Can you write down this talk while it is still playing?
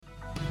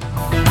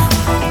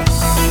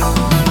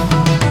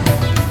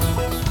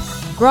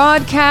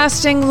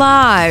Broadcasting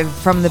live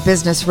from the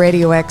Business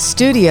Radio X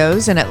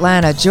studios in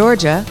Atlanta,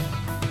 Georgia,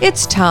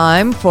 it's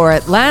time for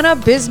Atlanta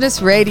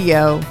Business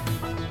Radio.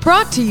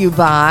 Brought to you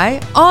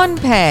by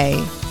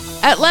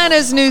OnPay,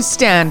 Atlanta's new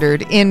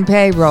standard in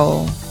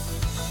payroll.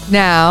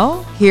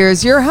 Now,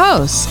 here's your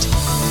host.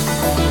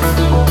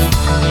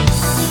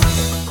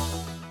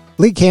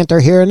 Lee Cantor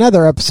here,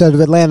 another episode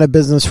of Atlanta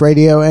Business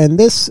Radio, and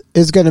this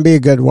is going to be a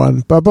good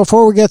one. But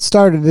before we get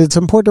started, it's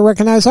important to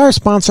recognize our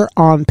sponsor,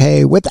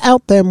 OnPay.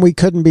 Without them, we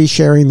couldn't be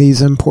sharing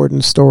these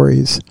important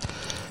stories.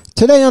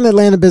 Today on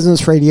Atlanta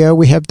Business Radio,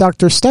 we have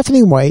Dr.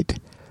 Stephanie White,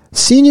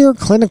 Senior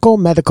Clinical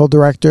Medical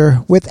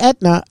Director with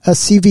Aetna, a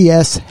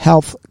CVS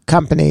Health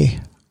company.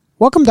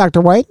 Welcome,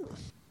 Dr. White.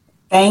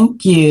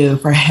 Thank you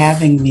for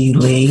having me,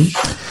 Lee.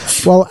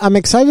 Well, I'm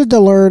excited to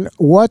learn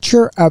what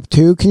you're up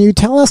to. Can you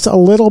tell us a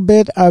little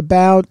bit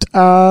about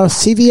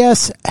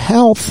CVS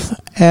Health,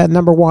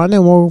 number one,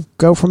 and we'll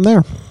go from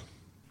there.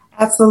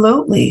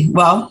 Absolutely.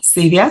 Well,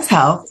 CVS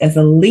Health is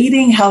a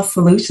leading health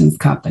solutions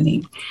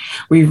company.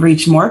 We've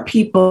reached more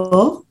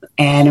people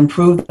and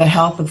improved the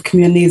health of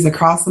communities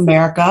across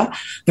America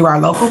through our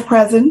local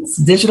presence,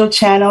 digital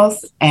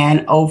channels,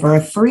 and over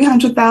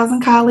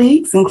 300,000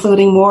 colleagues,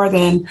 including more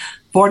than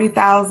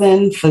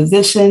 40,000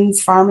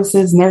 physicians,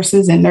 pharmacists,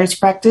 nurses, and nurse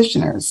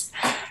practitioners.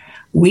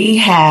 We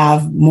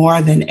have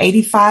more than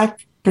 85%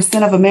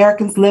 of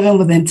Americans living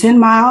within 10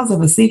 miles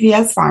of a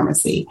CVS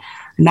pharmacy,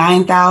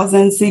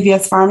 9,000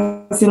 CVS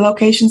pharmacy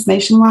locations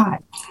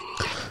nationwide.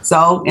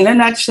 So in a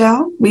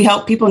nutshell, we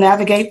help people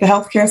navigate the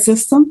healthcare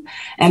system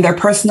and their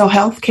personal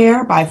health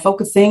care by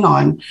focusing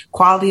on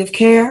quality of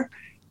care,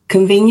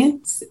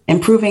 convenience,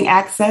 improving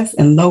access,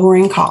 and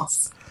lowering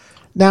costs.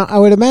 Now, I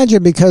would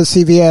imagine because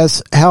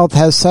CVS Health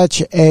has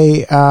such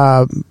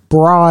a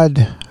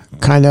broad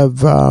kind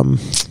of,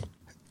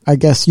 I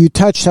guess you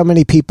touch so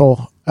many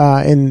people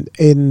in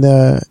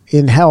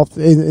health,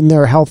 in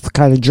their health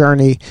kind of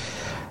journey.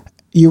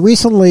 You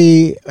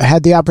recently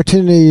had the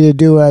opportunity to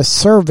do a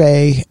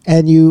survey,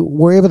 and you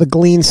were able to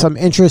glean some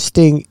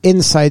interesting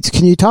insights.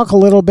 Can you talk a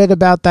little bit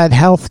about that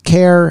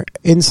healthcare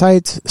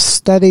insights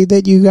study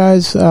that you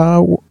guys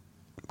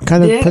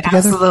kind of put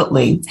together?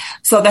 Absolutely.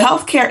 So the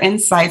Healthcare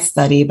Insight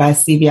Study by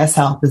CVS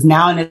Health is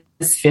now in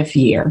its fifth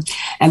year.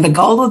 And the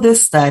goal of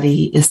this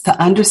study is to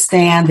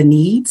understand the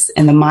needs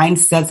and the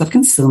mindsets of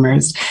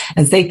consumers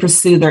as they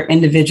pursue their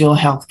individual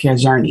healthcare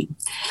journey.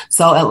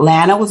 So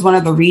Atlanta was one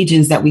of the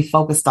regions that we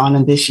focused on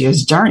in this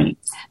year's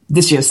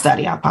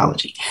study,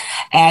 apology.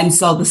 And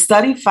so the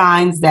study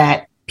finds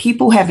that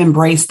people have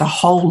embraced a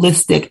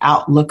holistic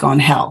outlook on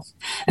health,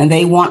 and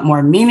they want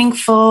more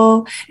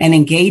meaningful and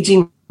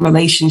engaging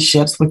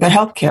relationships with their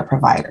healthcare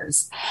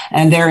providers.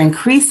 And they're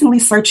increasingly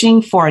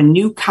searching for a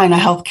new kind of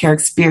healthcare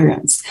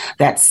experience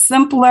that's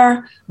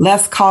simpler,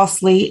 less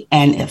costly,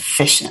 and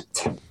efficient.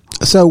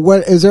 So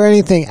what is there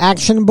anything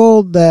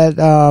actionable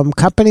that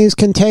companies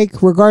can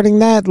take regarding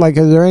that? Like,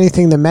 is there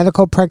anything the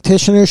medical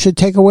practitioners should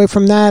take away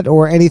from that,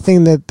 or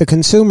anything that the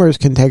consumers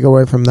can take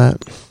away from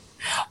that?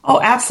 Oh,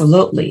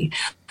 absolutely.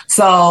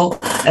 So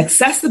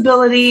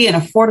accessibility and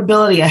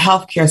affordability of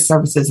healthcare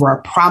services were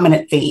a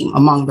prominent theme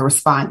among the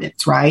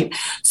respondents, right?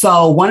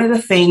 So one of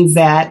the things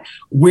that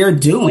we're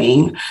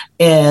doing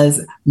is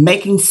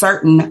making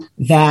certain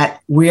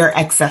that we're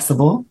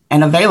accessible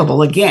and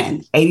available.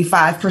 Again,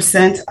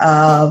 85%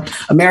 of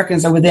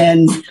Americans are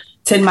within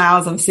 10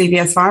 miles of a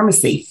CVS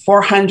pharmacy.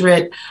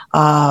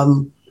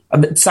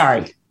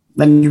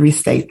 Let me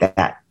restate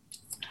that.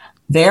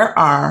 There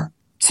are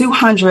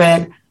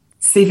 200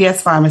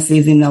 CVS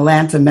pharmacies in the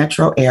Atlanta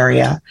metro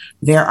area.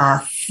 There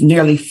are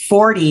nearly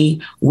 40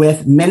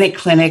 with Minute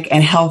Clinic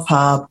and Health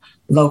Hub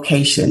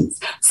locations.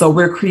 So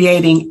we're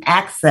creating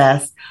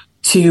access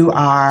to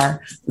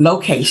our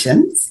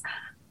locations,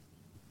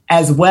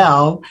 as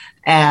well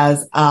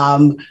as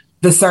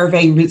the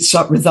survey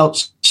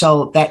results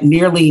show that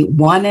nearly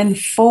 1 in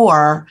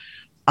 4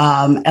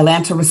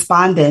 Atlanta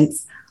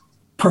respondents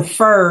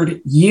preferred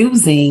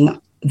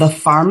using the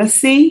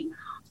pharmacy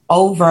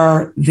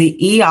over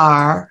the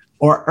ER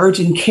or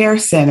urgent care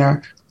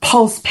center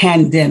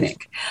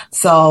post-pandemic.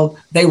 So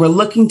they were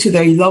looking to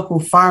their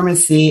local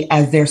pharmacy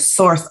as their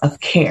source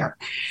of care.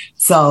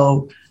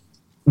 So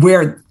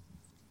we're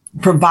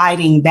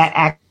providing that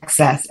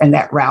access and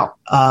that route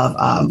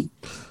of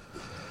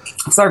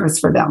service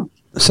for them.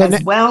 So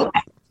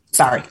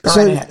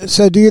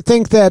So do you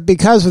think that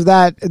because of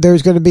that,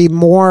 there's going to be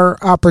more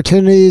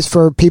opportunities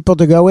for people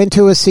to go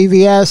into a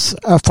CVS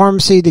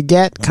pharmacy to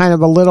get kind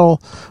of a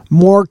little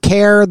more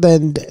care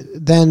than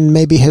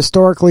maybe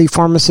historically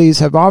pharmacies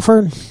have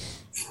offered?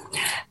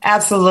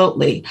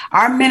 Absolutely.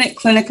 Our Minute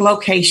Clinic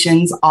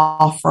locations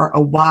offer a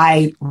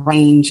wide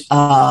range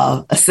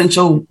of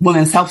essential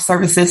women's health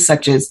services,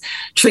 such as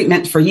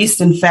treatment for yeast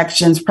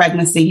infections,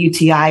 pregnancy,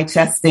 UTI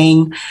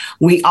testing.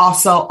 We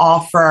also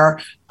offer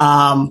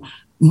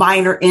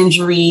minor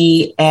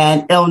injury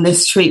and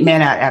illness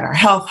treatment at our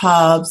health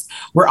hubs.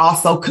 We're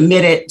also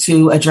committed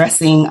to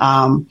addressing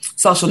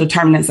social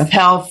determinants of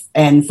health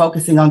and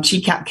focusing on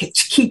key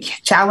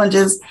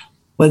challenges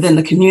within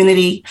the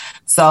community.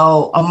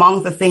 So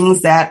among the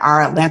things that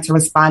our Atlanta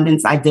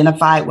respondents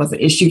identified was an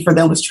issue for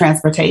them was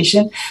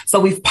transportation. So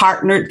we've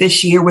partnered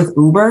this year with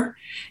Uber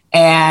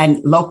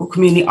and local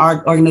community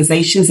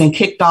organizations and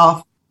kicked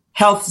off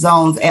Health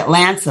Zones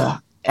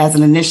Atlanta as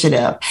an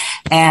initiative.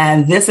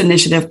 And this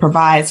initiative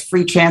provides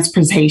free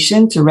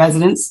transportation to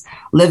residents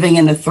living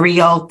in the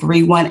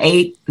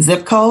 30318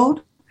 zip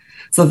code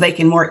so they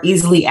can more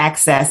easily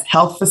access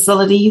health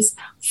facilities,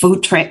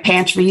 food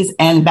pantries,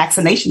 and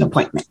vaccination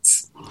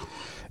appointments.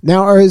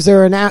 Now, is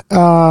there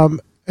an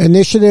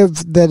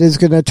initiative that is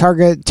going to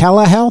target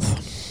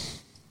telehealth?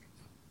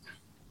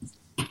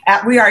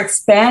 We are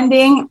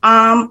expanding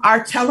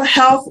our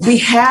telehealth. We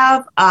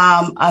have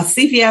a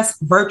CVS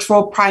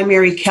Virtual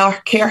Primary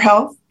Care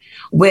Health,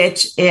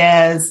 which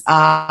is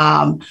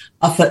an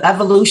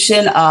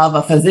evolution of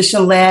a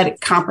physician-led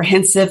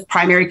comprehensive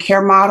primary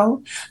care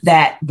model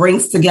that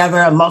brings together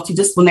a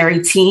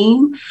multidisciplinary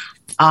team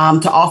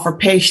to offer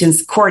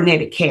patients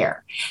coordinated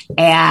care.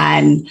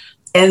 And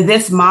in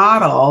this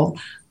model,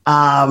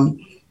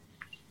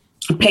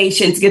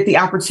 patients get the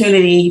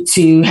opportunity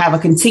to have a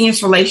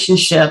continuous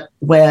relationship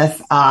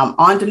with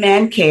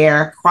on-demand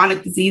care,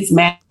 chronic disease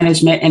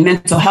management, and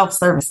mental health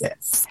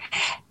services.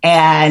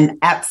 And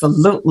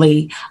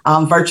absolutely,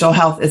 virtual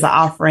health is an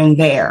offering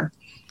there.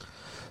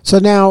 So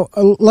now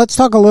let's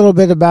talk a little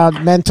bit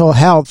about mental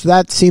health.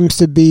 That seems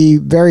to be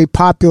very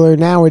popular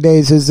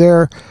nowadays. Is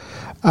there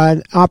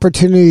an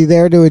opportunity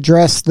there to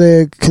address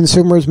the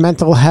consumer's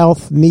mental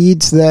health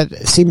needs that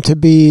seem to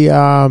be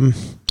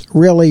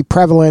really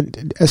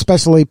prevalent,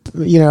 especially,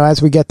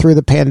 as we get through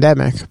the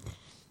pandemic?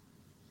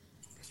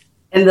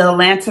 In the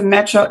Atlanta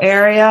metro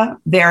area,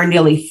 there are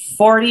nearly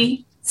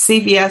 40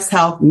 CVS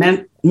Health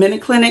mini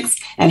clinics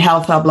and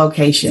health hub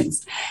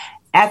locations.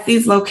 At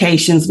these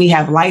locations, we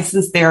have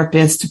licensed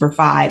therapists to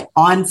provide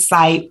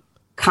on-site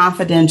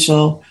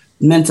confidential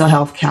mental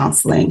health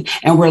counseling.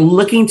 And we're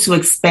looking to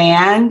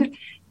expand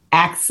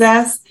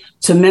access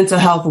to mental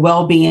health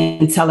well-being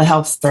and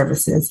telehealth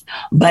services.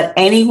 But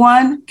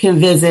anyone can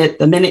visit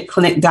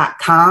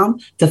theminuteclinic.com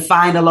to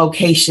find a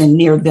location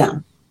near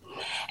them.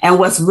 And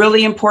what's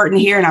really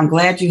important here, and I'm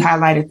glad you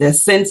highlighted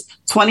this, since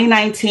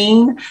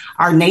 2019,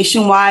 our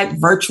nationwide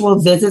virtual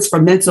visits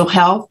for mental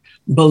health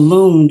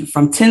ballooned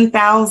from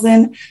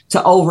 10,000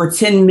 to over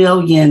 10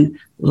 million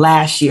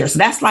last year. So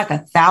that's like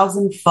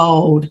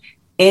 1,000-fold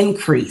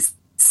increase.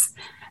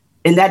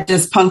 And that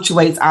just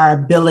punctuates our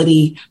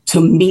ability to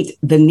meet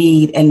the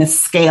need and the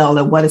scale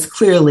of what is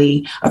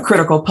clearly a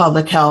critical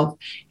public health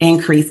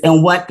increase.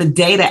 And what the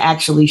data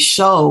actually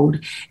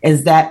showed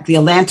is that the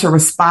Atlanta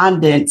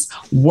respondents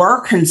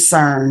were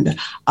concerned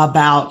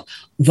about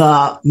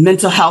the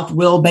mental health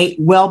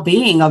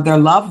well-being of their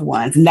loved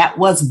ones. And that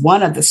was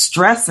one of the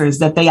stressors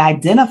that they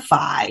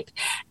identified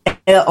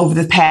over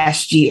the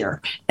past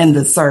year in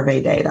the survey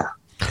data.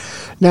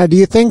 Now, do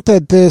you think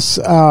that this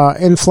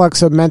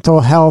influx of mental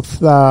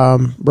health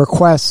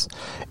requests,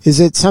 is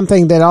it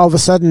something that all of a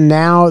sudden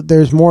now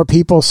there's more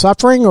people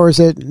suffering, or is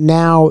it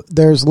now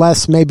there's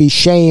less maybe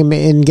shame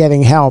in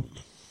getting help?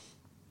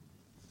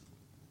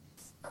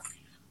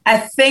 I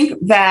think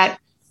that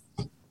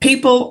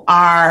people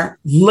are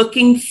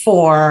looking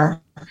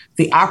for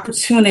the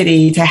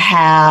opportunity to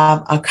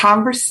have a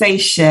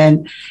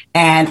conversation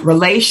and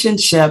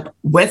relationship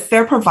with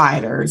their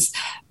providers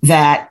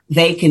that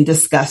they can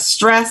discuss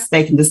stress,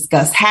 they can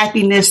discuss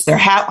happiness, their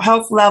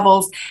health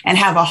levels, and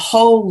have a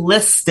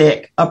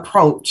holistic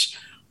approach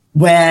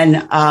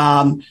when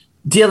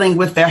dealing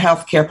with their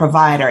healthcare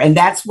provider. And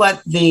that's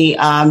what the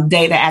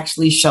data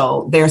actually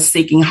showed. They're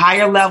seeking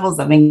higher levels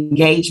of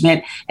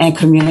engagement and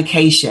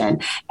communication.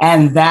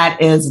 And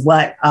that is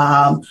what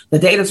the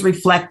data is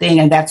reflecting.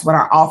 And that's what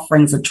our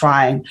offerings are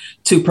trying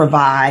to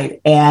provide.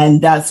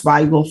 And that's why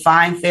you'll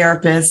find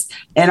therapists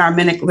in our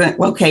Minute Clinic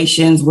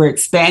locations. We're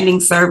expanding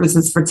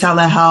services for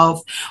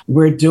telehealth.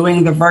 We're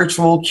doing the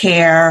virtual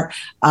care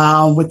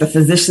with the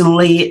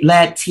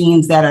physician-led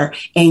teams that are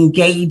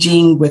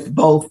engaging with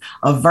both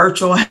a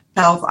virtual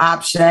health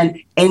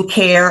option in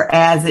care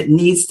as it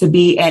needs to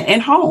be and in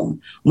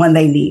home when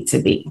they need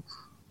to be.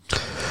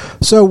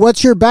 So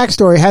what's your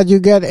backstory? How did you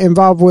get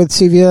involved with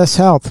CVS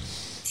Health?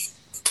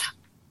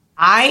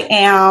 I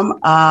am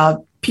a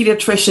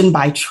pediatrician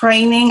by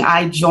training.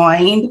 I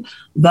joined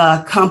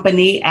the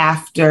company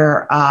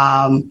after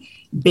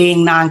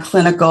being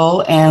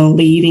non-clinical and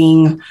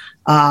leading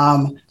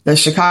the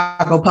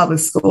Chicago Public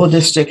School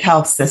District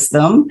Health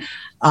System.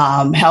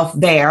 Health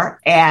there.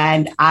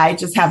 And I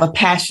just have a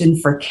passion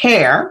for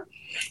care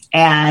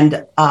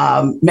and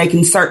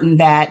making certain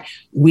that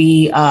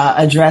we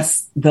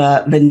address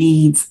the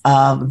needs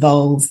of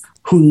those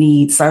who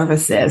need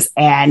services.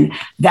 And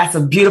that's a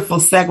beautiful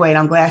segue. And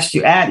I'm glad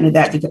you asked me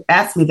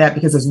that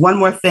because there's one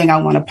more thing I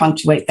want to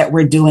punctuate that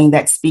we're doing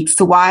that speaks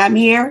to why I'm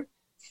here.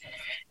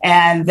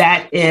 And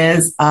that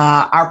is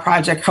our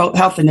Project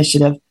Health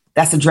Initiative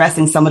that's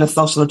addressing some of the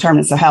social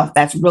determinants of health.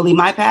 That's really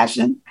my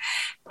passion.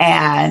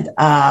 And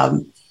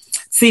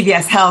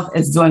CVS Health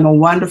is doing a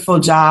wonderful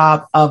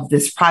job of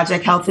this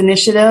Project Health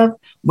Initiative,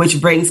 which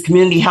brings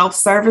community health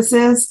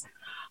services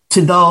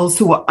to those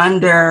who are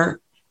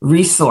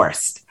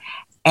under-resourced.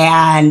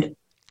 And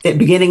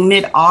beginning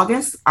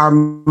mid-August, our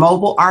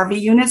mobile RV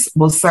units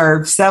will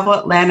serve several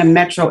Atlanta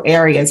metro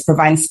areas,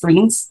 providing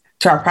screenings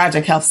to our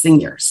Project Health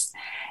seniors.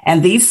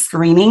 And these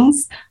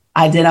screenings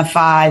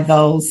identify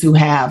those who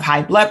have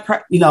high blood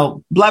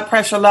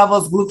pressure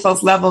levels,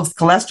 glucose levels,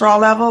 cholesterol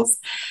levels.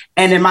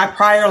 And in my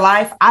prior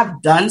life,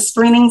 I've done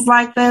screenings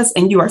like this,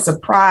 and you are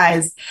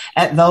surprised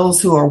at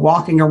those who are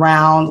walking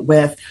around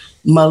with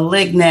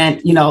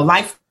malignant,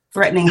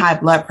 life-threatening high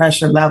blood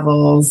pressure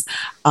levels,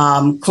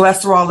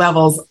 cholesterol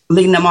levels,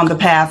 leading them on the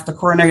path to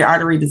coronary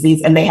artery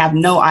disease, and they have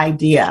no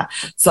idea.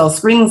 So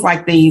screenings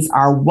like these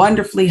are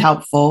wonderfully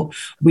helpful.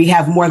 We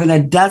have more than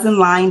a dozen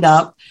lined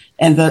up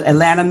in the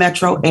Atlanta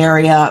metro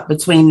area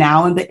between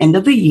now and the end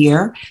of the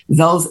year.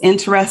 Those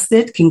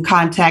interested can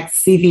contact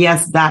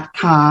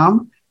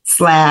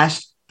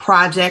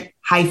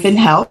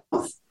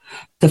cvs.com/project-health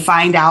to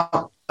find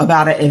out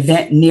about an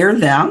event near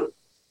them.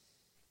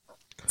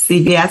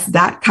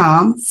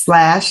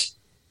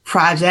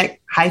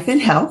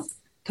 cvs.com/project-health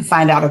to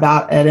find out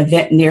about an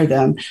event near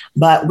them.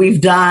 But we've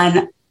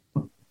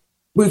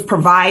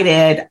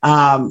provided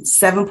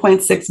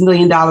 $7.6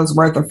 million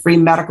worth of free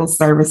medical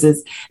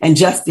services in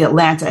just the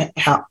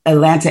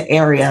Atlanta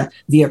area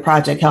via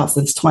Project Health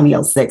since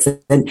 2006.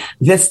 And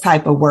this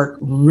type of work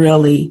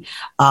really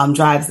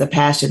drives the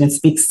passion and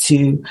speaks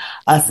to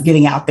us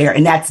getting out there.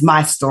 And that's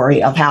my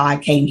story of how I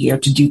came here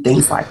to do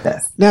things like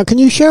this. Now, can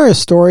you share a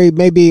story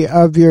maybe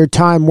of your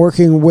time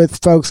working with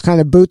folks, kind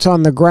of boots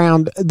on the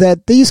ground,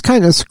 that these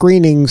kind of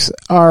screenings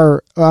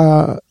are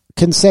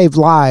can save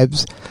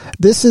lives?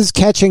 This is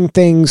catching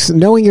things,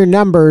 knowing your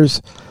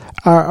numbers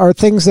are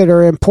things that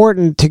are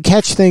important to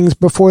catch things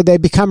before they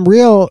become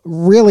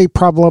really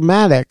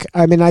problematic.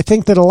 I mean, I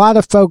think that a lot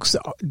of folks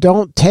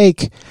don't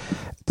take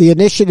the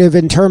initiative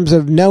in terms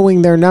of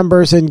knowing their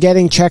numbers and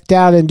getting checked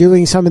out and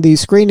doing some of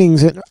these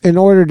screenings in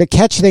order to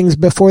catch things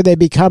before they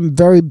become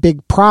very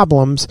big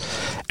problems,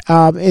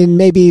 and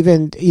maybe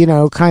even,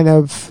 kind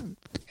of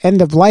end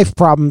of life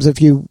problems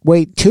if you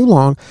wait too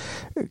long.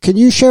 Can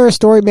you share a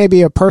story,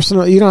 maybe a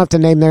personal, you don't have to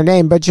name their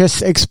name, but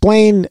just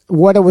explain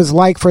what it was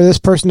like for this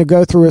person to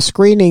go through a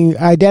screening,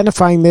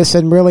 identifying this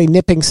and really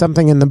nipping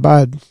something in the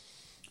bud?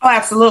 Oh,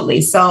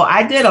 absolutely. So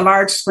I did a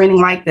large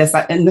screening like this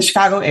in the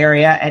Chicago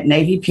area at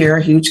Navy Pier,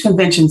 a huge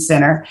convention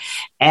center.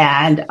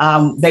 And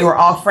they were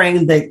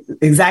offering the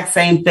exact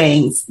same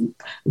things: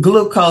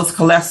 glucose,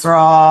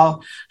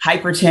 cholesterol,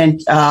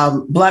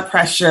 hypertension, blood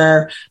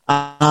pressure,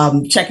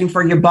 checking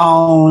for your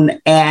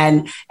bone.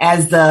 And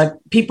as the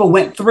people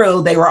went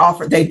through, they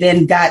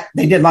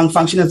did lung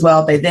function as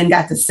well. They then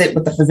got to sit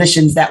with the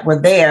physicians that were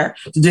there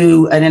to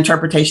do an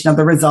interpretation of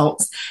the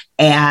results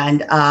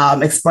and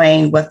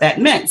explain what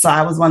that meant. So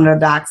I was one of the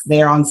docs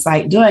there on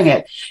site doing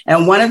it.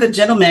 And one of the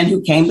gentlemen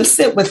who came to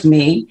sit with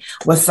me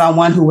was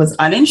someone who was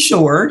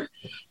uninsured,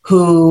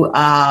 who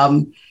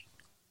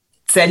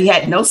said he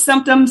had no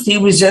symptoms.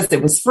 It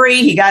was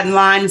free. He got in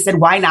line and said,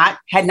 why not?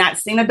 Had not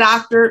seen a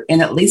doctor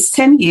in at least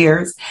 10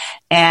 years.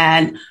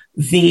 And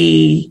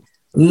the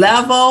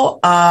level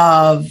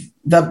of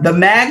the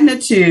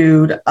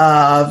magnitude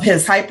of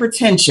his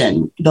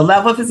hypertension, the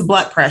level of his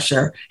blood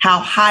pressure, how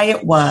high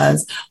it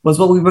was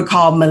what we would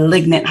call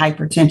malignant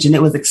hypertension.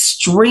 It was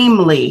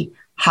extremely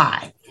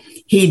high.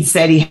 He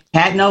said he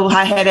had no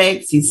high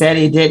headaches. He said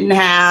he didn't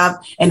have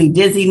any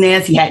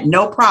dizziness. He had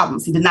no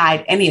problems. He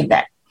denied any of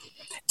that,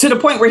 to the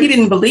point where he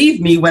didn't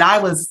believe me when I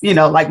was,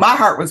 my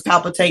heart was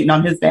palpitating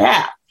on his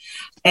behalf.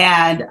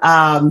 And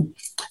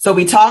so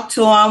we talked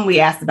to him. I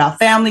asked about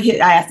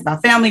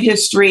family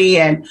history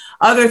and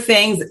other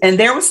things. And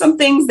there were some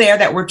things there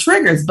that were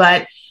triggers,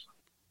 but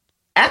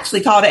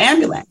actually called an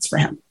ambulance for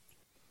him.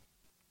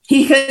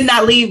 He could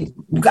not leave.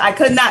 I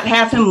could not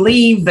have him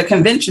leave the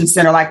convention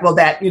center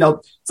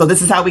so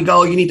this is how we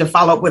go. You need to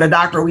follow up with a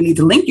doctor. We need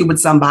to link you with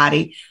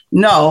somebody.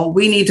 No,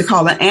 we need to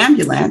call an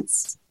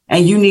ambulance,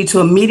 and you need to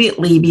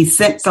immediately be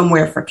sent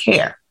somewhere for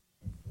care.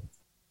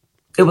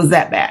 It was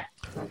that bad.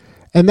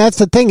 And that's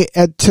the thing.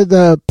 To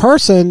the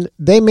person,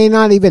 they may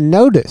not even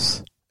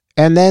notice.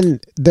 And then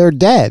they're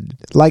dead.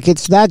 Like,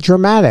 it's that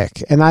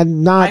dramatic. And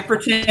I'm not.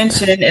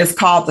 Hypertension is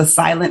called the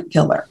silent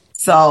killer.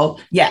 So,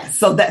 yeah.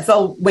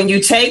 So when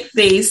you take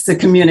these to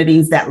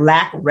communities that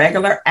lack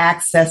regular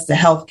access to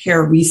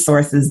healthcare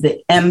resources,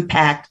 the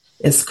impact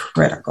is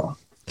critical.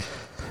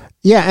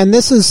 Yeah, and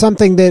this is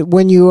something that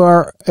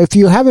if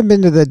you haven't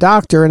been to the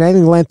doctor in any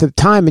length of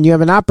time and you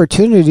have an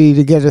opportunity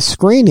to get a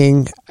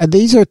screening,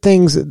 these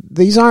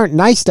aren't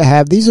nice to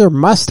have. These are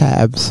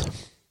must-haves.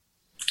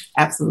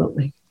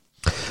 Absolutely.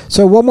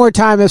 So one more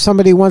time, if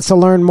somebody wants to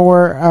learn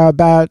more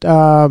about,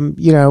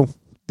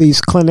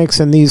 these clinics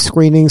and these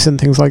screenings and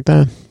things like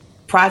that.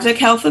 Project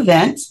Health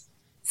event,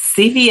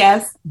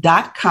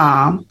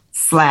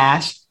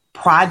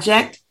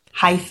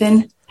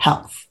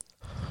 cvs.com/project-health.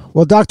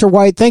 Well, Dr.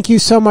 White, thank you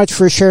so much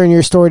for sharing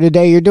your story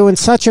today. You're doing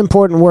such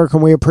important work,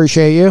 and we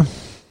appreciate you.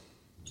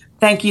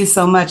 Thank you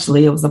so much,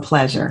 Lee. It was a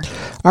pleasure.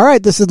 All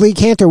right, this is Lee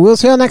Cantor. We'll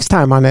see you next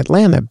time on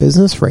Atlanta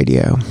Business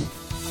Radio.